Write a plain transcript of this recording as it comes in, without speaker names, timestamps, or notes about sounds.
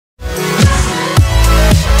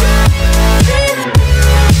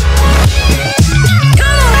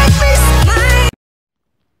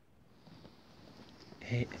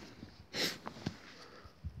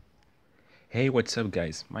Hey, what's up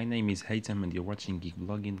guys? My name is Haytham and you're watching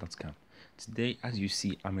GeekBlooging.com. Today, as you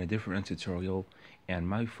see, I'm in a different tutorial and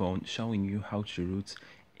my phone showing you how to root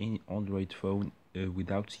any Android phone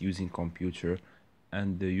without using computer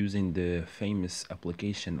and using the famous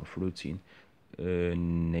application of routing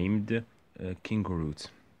named KingoRoot.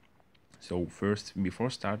 So first, before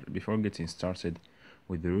getting started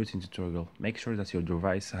with the routing tutorial, make sure that your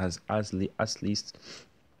device has at least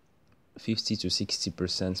 50 to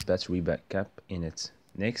 60% battery backup in it.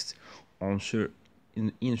 Next, ensure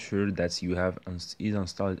that you have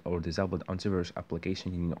installed or disabled antivirus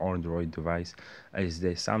application in your Android device, as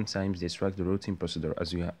they sometimes distract the routing procedure.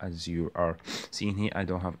 As you are seeing here, I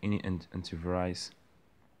don't have any antivirus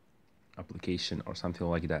application or something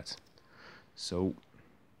like that. So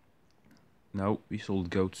now we should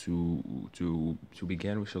go to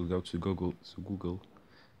begin. We shall go to Google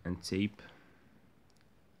and type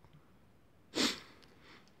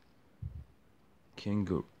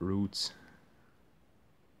KingoRoot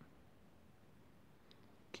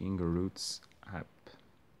app.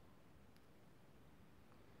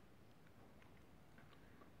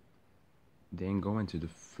 Then go into the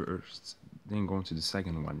first, then go into the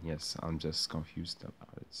second one. Yes, I'm just confused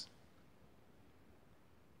about it.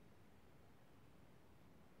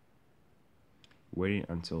 Waiting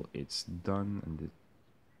until it's done and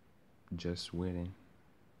just waiting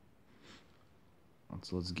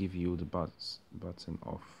until it's give you the button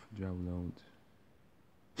of download.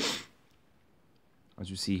 As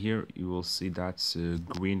you see here, you will see that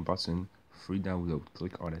green button, free download.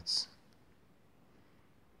 Click on it.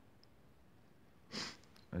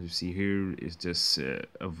 As you see here, is just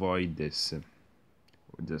avoid this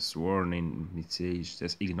warning message.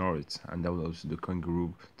 Just ignore it and download the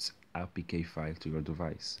KingoRoot APK file to your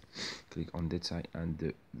device. Click on data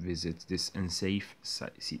and visit this unsafe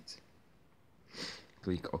site.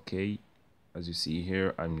 Click OK. As you see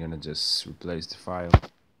here, I'm gonna just replace the file.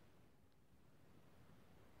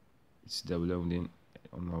 It's downloading.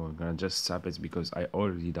 Oh no, I'm gonna just stop it because I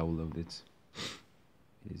already downloaded it.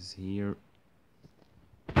 It is here.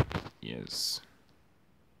 Yes,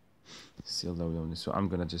 still downloading. So I'm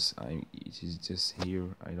gonna just it is just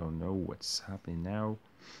here. I don't know what's happening now.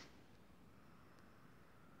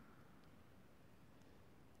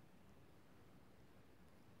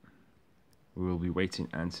 We will be waiting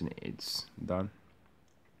until it's done.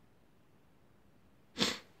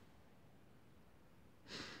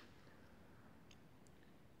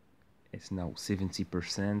 It's now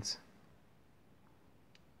 70%.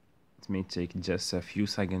 It may take just a few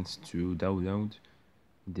seconds to download,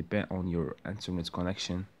 depend on your internet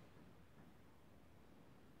connection.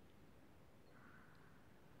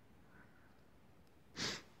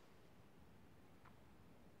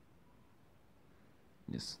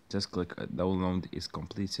 Yes, just click download is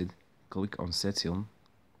completed. Click on setting.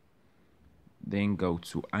 Then go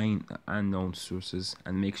to unknown sources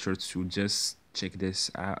and make sure to just check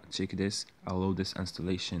this, allow this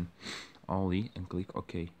installation only, and click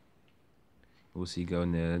OK. You will see, go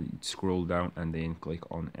and scroll down and then click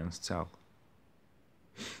on install.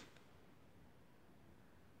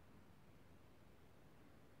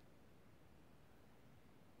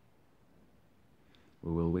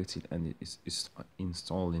 We will wait it and it is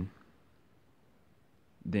installing.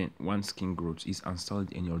 Then once KingoRoot is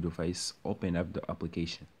installed in your device, open up the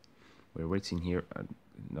application. We're waiting here.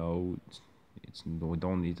 No, we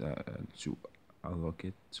don't need to unlock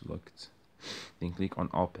it. To lock it, then click on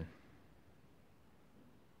open.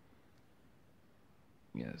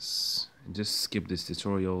 Yes, just skip this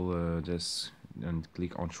tutorial. And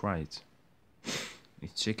click on try it.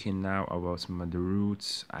 It's checking now about the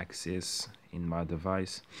root access in my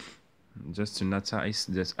device. Just to notice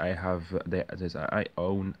that I have that I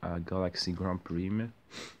own a Galaxy Grand Prix.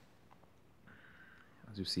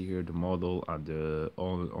 As you see here, the model and the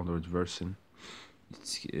Android version.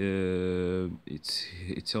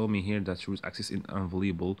 It told me here that root access is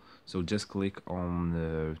unavailable, so just click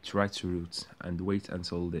on try to root and wait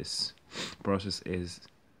until this process is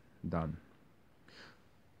done.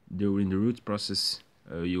 During the root process,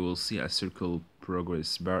 you will see a circle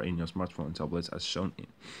progress bar in your smartphone and tablet as shown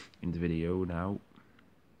in the video now.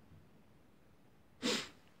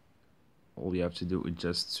 All you have to do is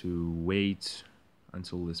just to wait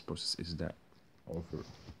until this process is over.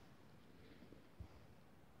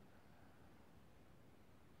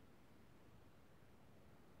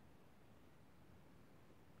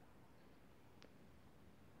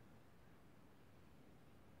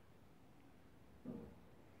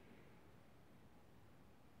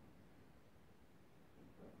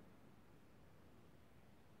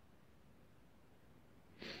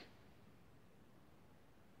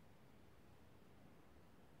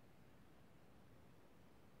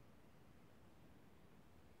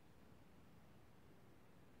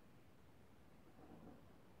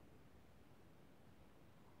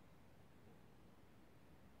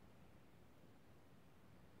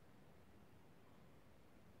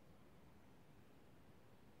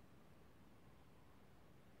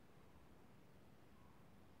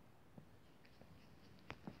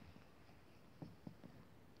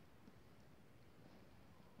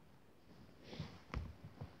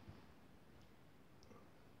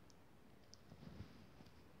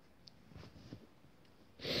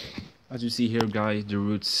 As you see here, guys, the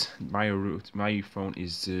roots, my phone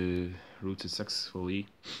is rooted successfully.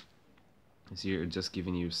 It's here just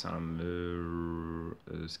giving you some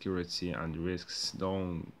security and risks.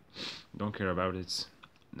 Don't care about it.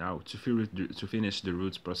 Now to finish the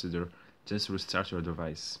root procedure, just restart your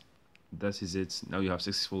device. That is it. Now you have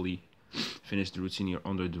successfully finished the routine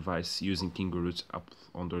on your device using KingoRoot up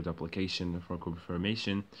under the application. For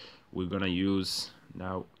confirmation, we're gonna use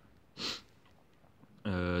now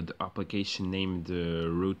the application named the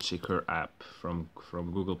Root Checker app from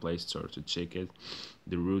Google Play Store to check it,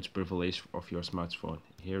 the root privilege of your smartphone.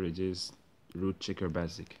 Here it is, Root Checker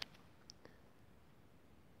Basic.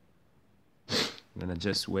 I'm gonna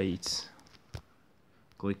just wait,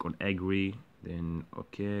 click on agree, then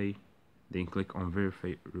okay, then click on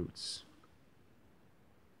verify roots.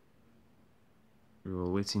 We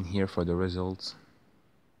will wait in here for the results.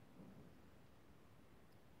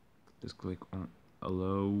 Just click on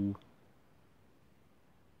allow.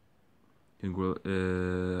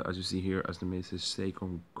 As you see here, as the message say,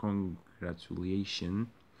 congratulations,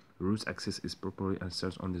 root access is properly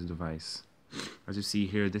installed on this device. As you see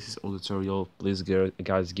here, this is all the tutorial. Please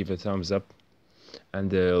guys give a thumbs up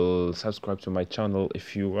and subscribe to my channel.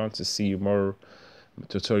 If you want to see more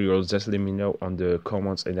tutorials, just let me know on the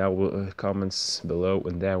comments, and I will comments below,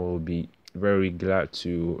 and I will be very glad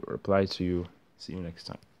to reply to you. See you next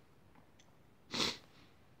time.